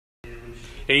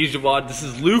Hey Javad, this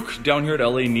is Luke down here at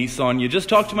LA Nissan. You just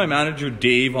talked to my manager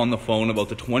Dave on the phone about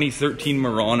the 2013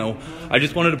 Murano. I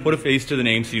just wanted to put a face to the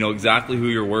name so you know exactly who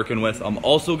you're working with. I'm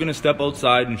also going to step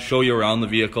outside and show you around the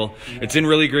vehicle. It's in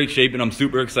really great shape and I'm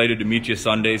super excited to meet you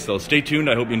Sunday, so stay tuned.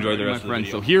 I hope you enjoy the rest of the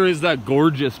video. So here is that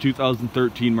gorgeous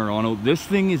 2013 Murano. This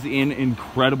thing is in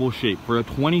incredible shape. For a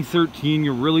 2013,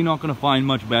 you're really not going to find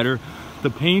much better. The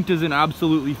paint is in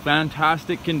absolutely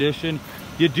fantastic condition.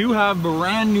 You do have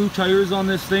brand new tires on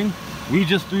this thing. We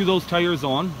just threw those tires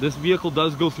on. This vehicle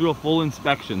does go through a full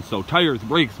inspection. So tires,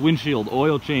 brakes, windshield,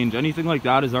 oil change, anything like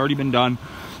that has already been done.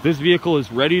 This vehicle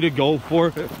is ready to go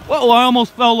for, well, I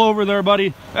almost fell over there,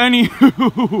 buddy.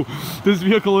 Anywho, this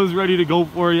vehicle is ready to go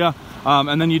for you.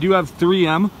 And then you do have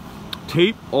 3M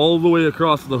tape all the way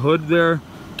across the hood there,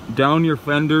 down your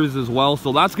fenders as well.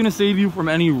 So that's gonna save you from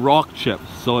any rock chips.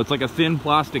 So it's like a thin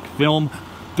plastic film.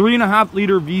 3.5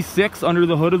 liter V6 under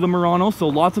the hood of the Murano, so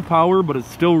lots of power, but it's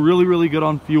still really good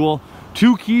on fuel.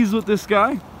 2 keys with this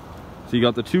guy, so you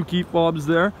got the 2 key fobs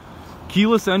there.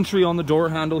 Keyless entry on the door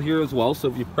handle here as well, so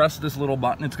if you press this little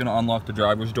button, it's going to unlock the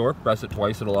driver's door. Press it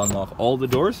twice, it'll unlock all the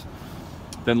doors.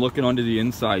 Then looking onto the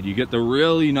inside, you get the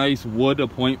really nice wood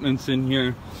appointments in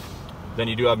here. Then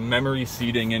you do have memory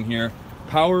seating in here.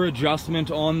 Power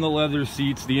adjustment on the leather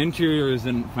seats. The interior is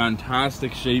in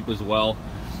fantastic shape as well.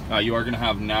 You are going to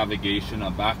have navigation,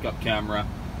 a backup camera,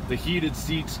 the heated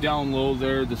seats down low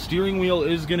there. The steering wheel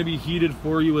is going to be heated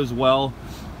for you as well.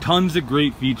 Tons of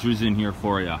great features in here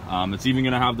for you. It's even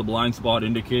going to have the blind spot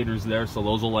indicators there, so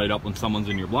those will light up when someone's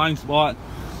in your blind spot.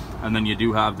 And then you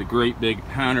do have the great big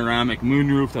panoramic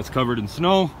moonroof that's covered in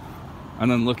snow.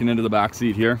 And then looking into the back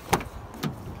seat here,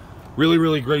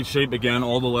 really great shape. Again,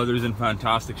 all the leather's in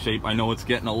fantastic shape. I know it's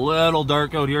getting a little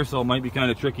dark out here, so it might be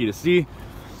kind of tricky to see.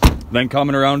 Then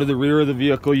coming around to the rear of the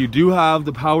vehicle, you do have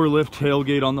the power lift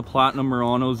tailgate on the Platinum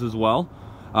Muranos as well.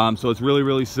 So it's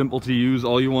really simple to use.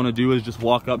 All you want to do is just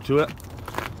walk up to it.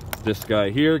 This guy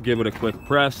here, give it a quick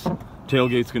press.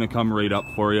 Tailgate's going to come right up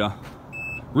for you.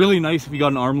 Really nice if you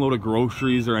got an armload of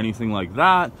groceries or anything like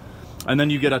that. And then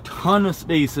you get a ton of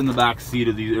space in the back seat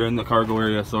of these, or in the cargo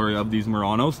area, sorry, of these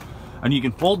Muranos. And you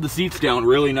can fold the seats down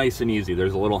really nice and easy.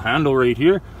 There's a little handle right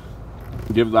here.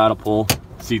 Give that a pull.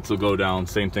 Seats will go down.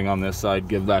 Same thing on this side.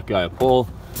 Give that guy a pull.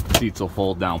 Seats will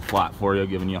fold down flat for you,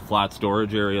 giving you a flat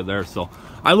storage area there. So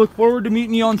I look forward to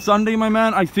meeting you on Sunday, my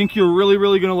man. I think you're really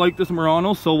going to like this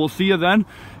Murano, so we'll see you then.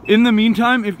 In the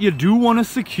meantime, if you do want to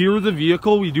secure the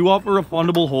vehicle, we do offer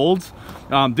refundable holds.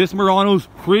 This Murano is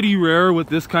pretty rare with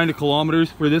this kind of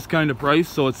kilometers for this kind of price,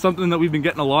 so it's something that we've been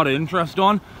getting a lot of interest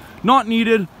on. Not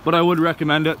needed, but I would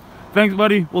recommend it. Thanks,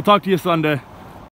 buddy. We'll talk to you Sunday.